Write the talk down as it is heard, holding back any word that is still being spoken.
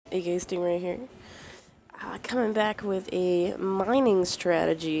aka Stingray here. Coming back with a mining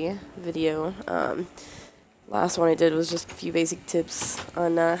strategy video. Last one I did was just a few basic tips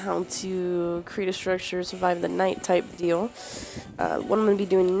on how to create a structure, survive the night type deal. What I'm going to be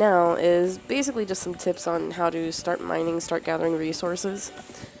doing now is basically just some tips on how to start mining, start gathering resources.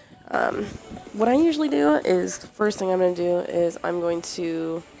 What I usually do is, the first thing I'm going to do is I'm going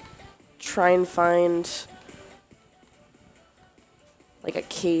to try and find like a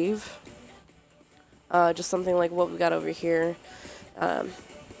cave. Just something like what we got over here.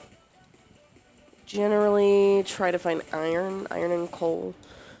 Generally try to find iron and coal.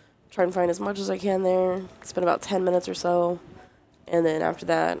 Try and find as much as I can there. Spend about 10 minutes or so. And then after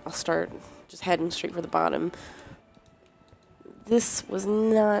that, I'll start just heading straight for the bottom. This was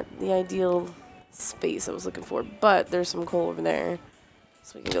not the ideal space I was looking for, but there's some coal over there.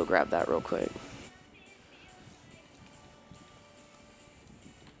 So we can go grab that real quick.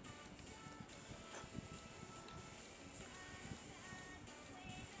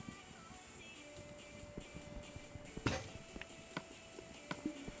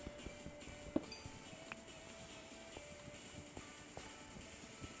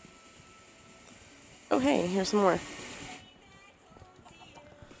 Oh hey, here's some more.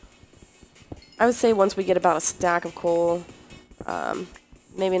 I would say once we get about a stack of coal,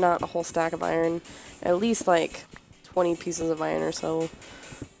 maybe not a whole stack of iron, at least like 20 pieces of iron or so,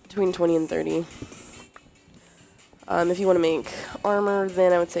 between 20 and 30. If you want to make armor,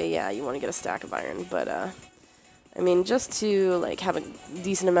 then I would say, yeah, you want to get a stack of iron, but, I mean, just to, like, have a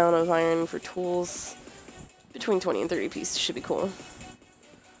decent amount of iron for tools, between 20 and 30 pieces should be cool.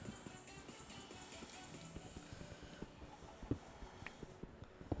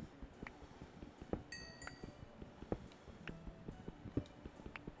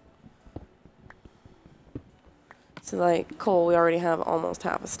 So, like, coal, we already have almost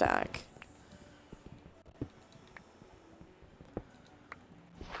half a stack.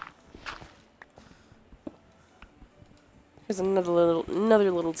 Here's another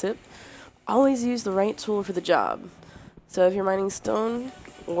little tip. Always use the right tool for the job. So if you're mining stone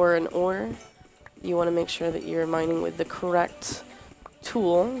or an ore, you want to make sure that you're mining with the correct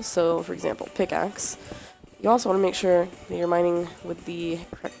tool. So, for example, pickaxe. You also want to make sure that you're mining with the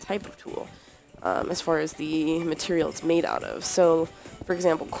correct type of tool. As far as the material it's made out of. So, for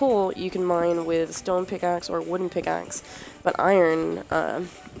example, coal, you can mine with a stone pickaxe or a wooden pickaxe, but iron,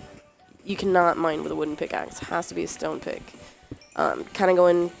 you cannot mine with a wooden pickaxe. It has to be a stone pick. Kind of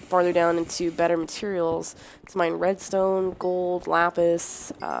going farther down into better materials, to mine redstone, gold,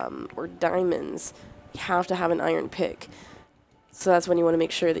 lapis, or diamonds, you have to have an iron pick. So that's when you want to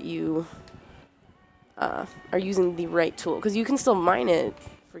make sure that you are using the right tool, because you can still mine it.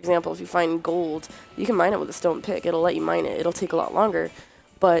 For example, if you find gold, you can mine it with a stone pick. It'll let you mine it. It'll take a lot longer,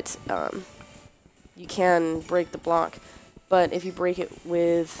 but you can break the block. But if you break it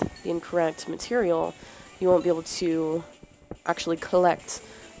with the incorrect material, you won't be able to actually collect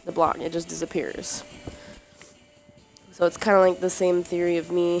the block. It just disappears. So it's kind of like the same theory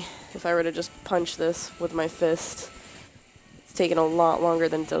of me. If I were to just punch this with my fist, it's taking a lot longer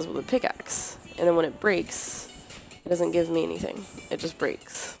than it does with a pickaxe. And then when it breaks, it doesn't give me anything. It just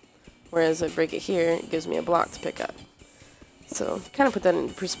breaks. Whereas if I break it here, it gives me a block to pick up. So, kind of put that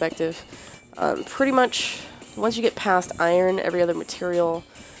into perspective. Pretty much, once you get past iron, every other material,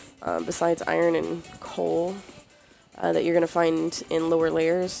 besides iron and coal, that you're going to find in lower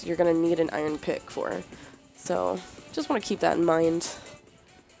layers, you're going to need an iron pick for. So, just want to keep that in mind.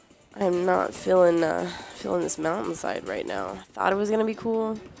 I am not feeling this mountainside right now. I thought it was going to be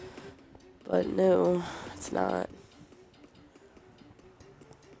cool, but no, it's not.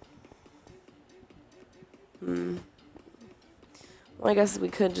 Well, I guess we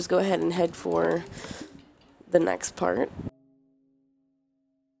could just go ahead and head for the next part.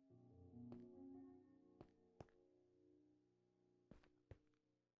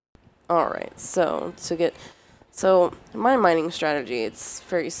 Alright, so my mining strategy, it's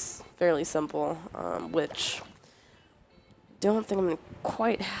fairly simple, which don't think I'm going to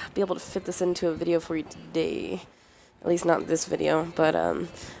quite be able to fit this into a video for you today. At least not this video, but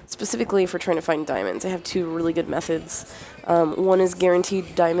specifically for trying to find diamonds. I have two really good methods. One is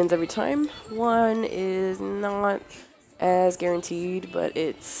guaranteed diamonds every time. One is not as guaranteed, but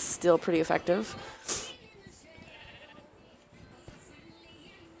it's still pretty effective.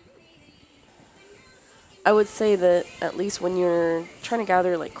 I would say that at least when you're trying to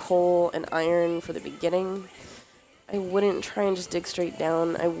gather like coal and iron for the beginning, I wouldn't try and just dig straight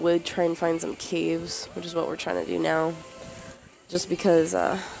down. I would try and find some caves, which is what we're trying to do now. Just because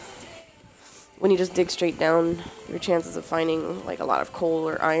when you just dig straight down, your chances of finding like a lot of coal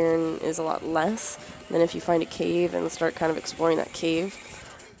or iron is a lot less than if you find a cave and start kind of exploring that cave.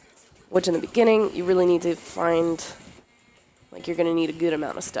 Which in the beginning, you really need to find, like, you're going to need a good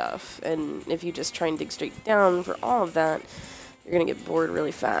amount of stuff. And if you just try and dig straight down for all of that, you're going to get bored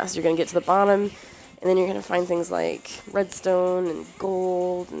really fast. You're going to get to the bottom, and then you're going to find things like redstone and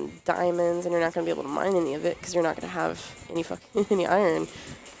gold and diamonds, and you're not going to be able to mine any of it because you're not going to have any iron.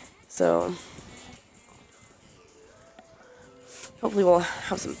 So hopefully we'll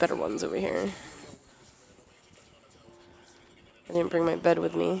have some better ones over here. I didn't bring my bed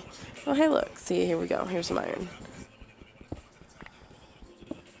with me. Oh, hey, look. See, here we go. Here's some iron.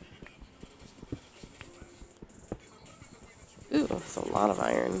 Ooh, that's a lot of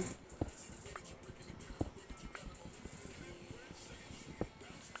iron.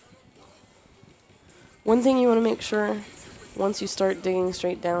 One thing you want to make sure, once you start digging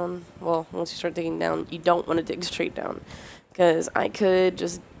straight down, well, once you start digging down, you don't want to dig straight down. Because I could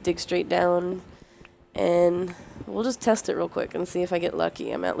just dig straight down, and we'll just test it real quick and see if I get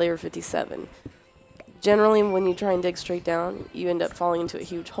lucky. I'm at layer 57. Generally, when you try and dig straight down, you end up falling into a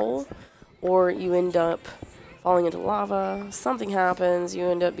huge hole, or you end up falling into lava. Something happens, you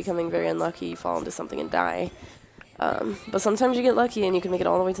end up becoming very unlucky, you fall into something and die. But sometimes you get lucky and you can make it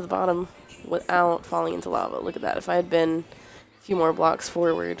all the way to the bottom without falling into lava. Look at that. If I had been a few more blocks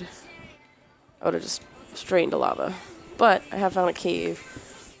forward, I would have just straight into lava. But I have found a cave,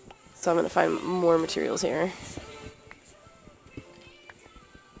 so I'm going to find more materials here.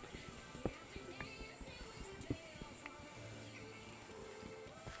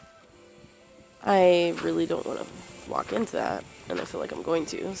 I really don't want to walk into that, and I feel like I'm going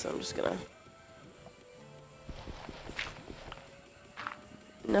to, so I'm just going to...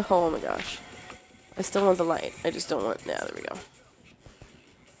 No, oh my gosh. I still want the light. I just don't want... Yeah, there we go.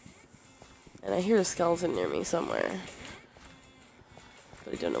 And I hear a skeleton near me somewhere.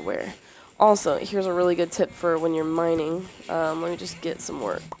 But I don't know where. Also, here's a really good tip for when you're mining. Let me just get some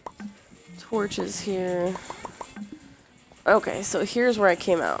more torches here. Okay, so here's where I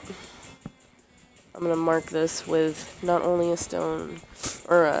came out. I'm going to mark this with not only a stone,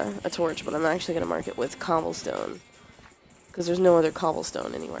 or a torch, but I'm actually going to mark it with cobblestone. Because there's no other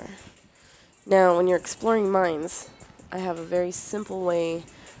cobblestone anywhere. Now, when you're exploring mines, I have a very simple way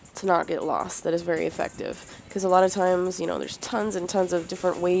to not get lost that is very effective. Because a lot of times, you know, there's tons and tons of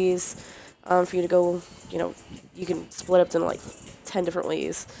different ways for you to go, you know, you can split up into like 10 different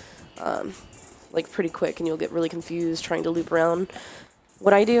ways, like pretty quick, and you'll get really confused trying to loop around.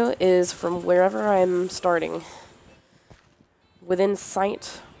 What I do is from wherever I'm starting, within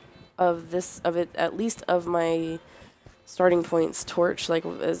sight of at least of my starting point's torch, like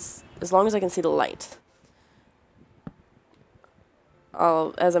as long as I can see the light.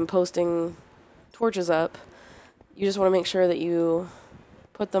 As I'm posting torches up, you just want to make sure that you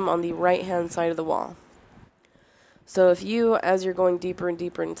put them on the right-hand side of the wall. So if you, as you're going deeper and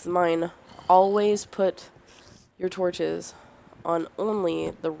deeper into the mine, always put your torches on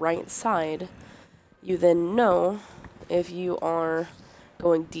only the right side, you then know if you are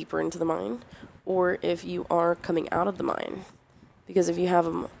going deeper into the mine or if you are coming out of the mine. Because if you have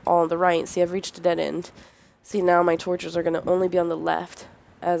them all on the right, see, I've reached a dead end. See, now my torches are going to only be on the left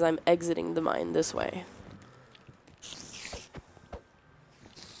as I'm exiting the mine this way.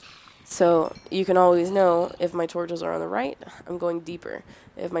 So you can always know if my torches are on the right, I'm going deeper.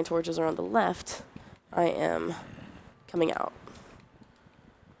 If my torches are on the left, I am coming out.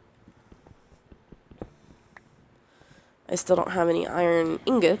 I still don't have any iron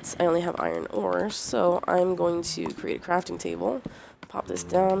ingots, I only have iron ore, so I'm going to create a crafting table, pop this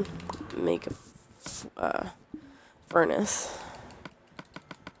down, make a furnace.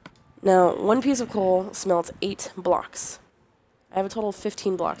 Now, one piece of coal smelts 8 blocks. I have a total of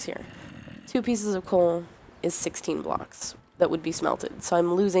 15 blocks here. 2 pieces of coal is 16 blocks that would be smelted, so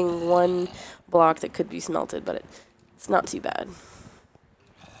I'm losing 1 block that could be smelted, but it's not too bad.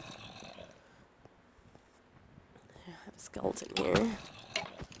 Skeleton here.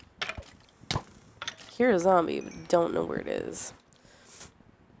 Hear a zombie, but don't know where it is.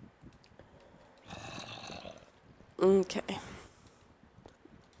 Okay.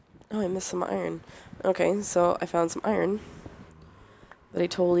 Oh, I missed some iron. Okay, so I found some iron that I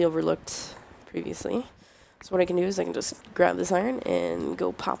totally overlooked previously. So what I can do is I can just grab this iron and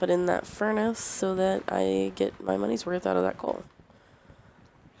go pop it in that furnace so that I get my money's worth out of that coal.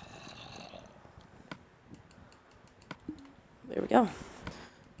 There we go.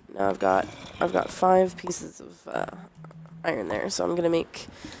 Now I've got 5 pieces of iron there, so I'm gonna make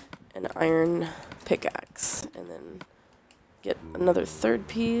an iron pickaxe and then get another third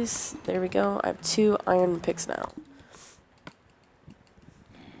piece. There we go. I have 2 iron picks now.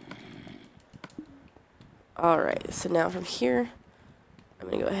 Alright, so now from here, I'm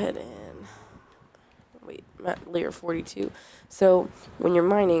going to go ahead and... Wait, I'm at layer 42. So, when you're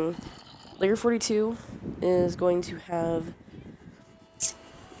mining, layer 42 is going to have...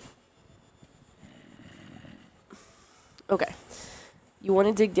 Okay. You want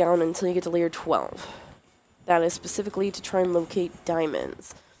to dig down until you get to layer 12. That is specifically to try and locate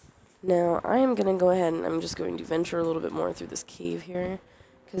diamonds. Now, I am going to go ahead and I'm just going to venture a little bit more through this cave here,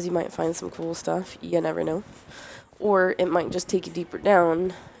 because you might find some cool stuff. You never know. Or it might just take you deeper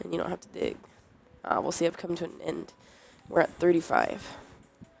down, and you don't have to dig. We'll see I've come to an end. We're at 35.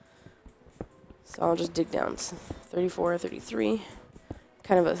 So I'll just dig down to 34, 33.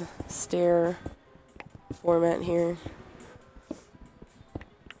 Kind of a stair format here.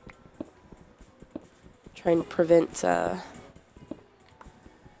 Trying to prevent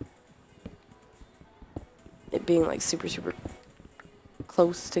it being like super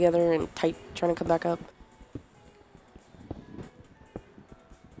close together and tight, trying to come back up.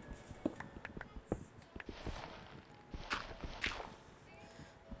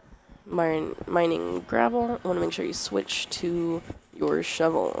 Mining gravel, I want to make sure you switch to your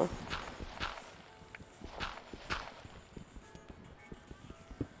shovel.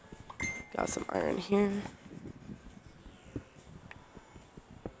 Got some iron here.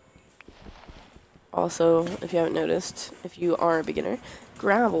 Also, if you haven't noticed, if you are a beginner,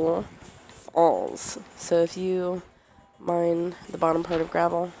 gravel falls. So if you mine the bottom part of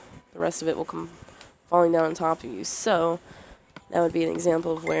gravel, the rest of it will come falling down on top of you. So that would be an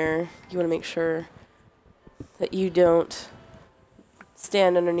example of where you want to make sure that you don't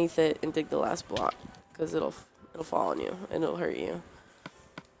stand underneath it and dig the last block, because it'll fall on you and it'll hurt you.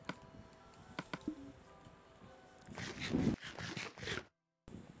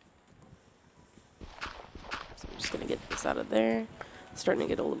 So I'm just gonna get this out of there. It's starting to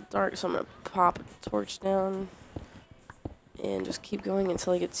get a little dark, so I'm gonna pop a torch down and just keep going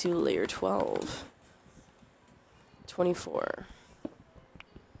until I get to layer 12. 24.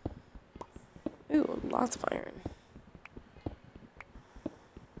 Ooh, lots of iron.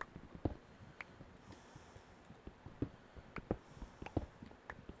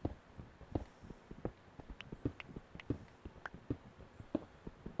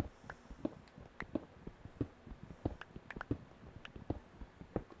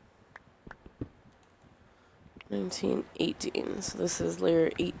 $19, $18. So this is layer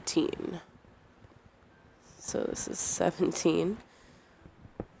 18. So this is 17,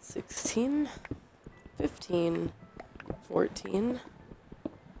 16, 15, 14,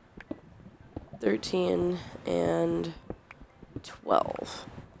 13, and 12.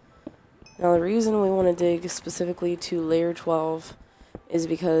 Now the reason we want to dig specifically to layer 12 is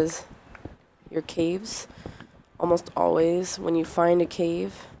because your caves, almost always when you find a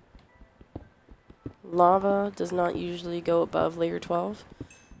cave, lava does not usually go above layer 12.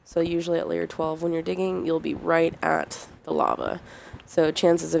 So usually at layer 12 when you're digging, you'll be right at the lava. So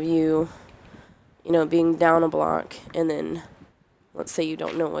chances of you being down a block and then let's say you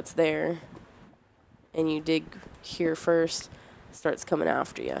don't know what's there and you dig here first, starts coming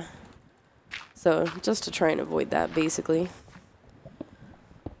after you. So just to try and avoid that basically.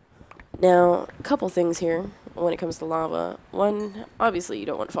 Now, a couple things here when it comes to lava. One, obviously you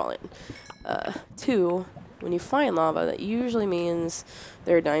don't want to fall in. Two, when you find lava, that usually means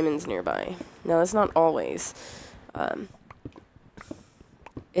there are diamonds nearby. Now, that's not always.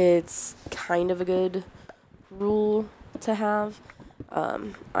 It's kind of a good rule to have.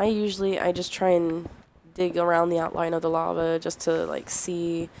 I just try and dig around the outline of the lava just to like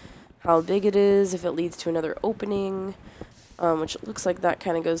see how big it is, if it leads to another opening, which it looks like that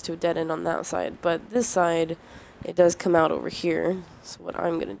kind of goes to a dead end on that side. But this side, it does come out over here. So what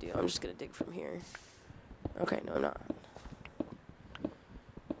I'm going to do, I'm just going to dig from here. Okay, no, I'm not.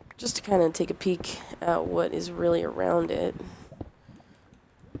 Just to kind of take a peek at what is really around it.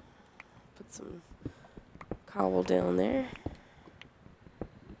 Put some cobble down there.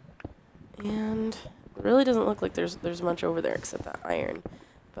 And it really doesn't look like there's much over there except that iron.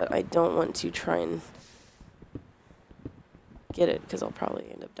 But I don't want to try and get it because I'll probably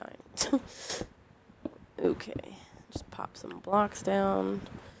end up dying. Okay, just pop some blocks down.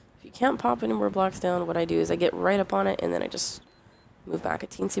 If you can't pop any more blocks down, what I do is I get right up on it and then I just move back a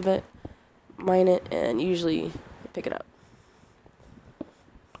teensy bit, mine it, and usually pick it up.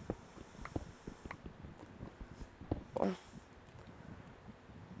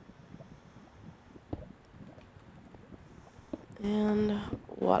 And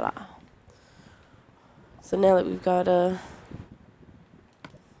voila. So now that we've got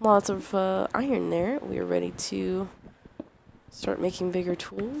lots of iron there. We are ready to start making bigger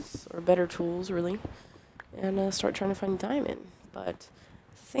tools, or better tools, really, and start trying to find diamond. But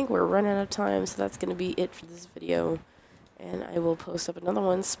I think we're running out of time, so that's going to be it for this video. And I will post up another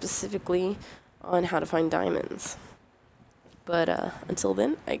one specifically on how to find diamonds. But until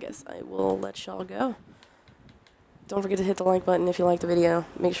then, I guess I will let y'all go. Don't forget to hit the like button if you like the video.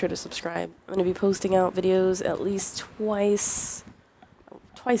 Make sure to subscribe. I'm going to be posting out videos at least twice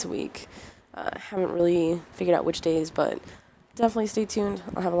a week. Haven't really figured out which days, but definitely stay tuned.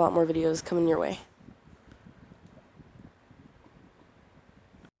 I'll have a lot more videos coming your way.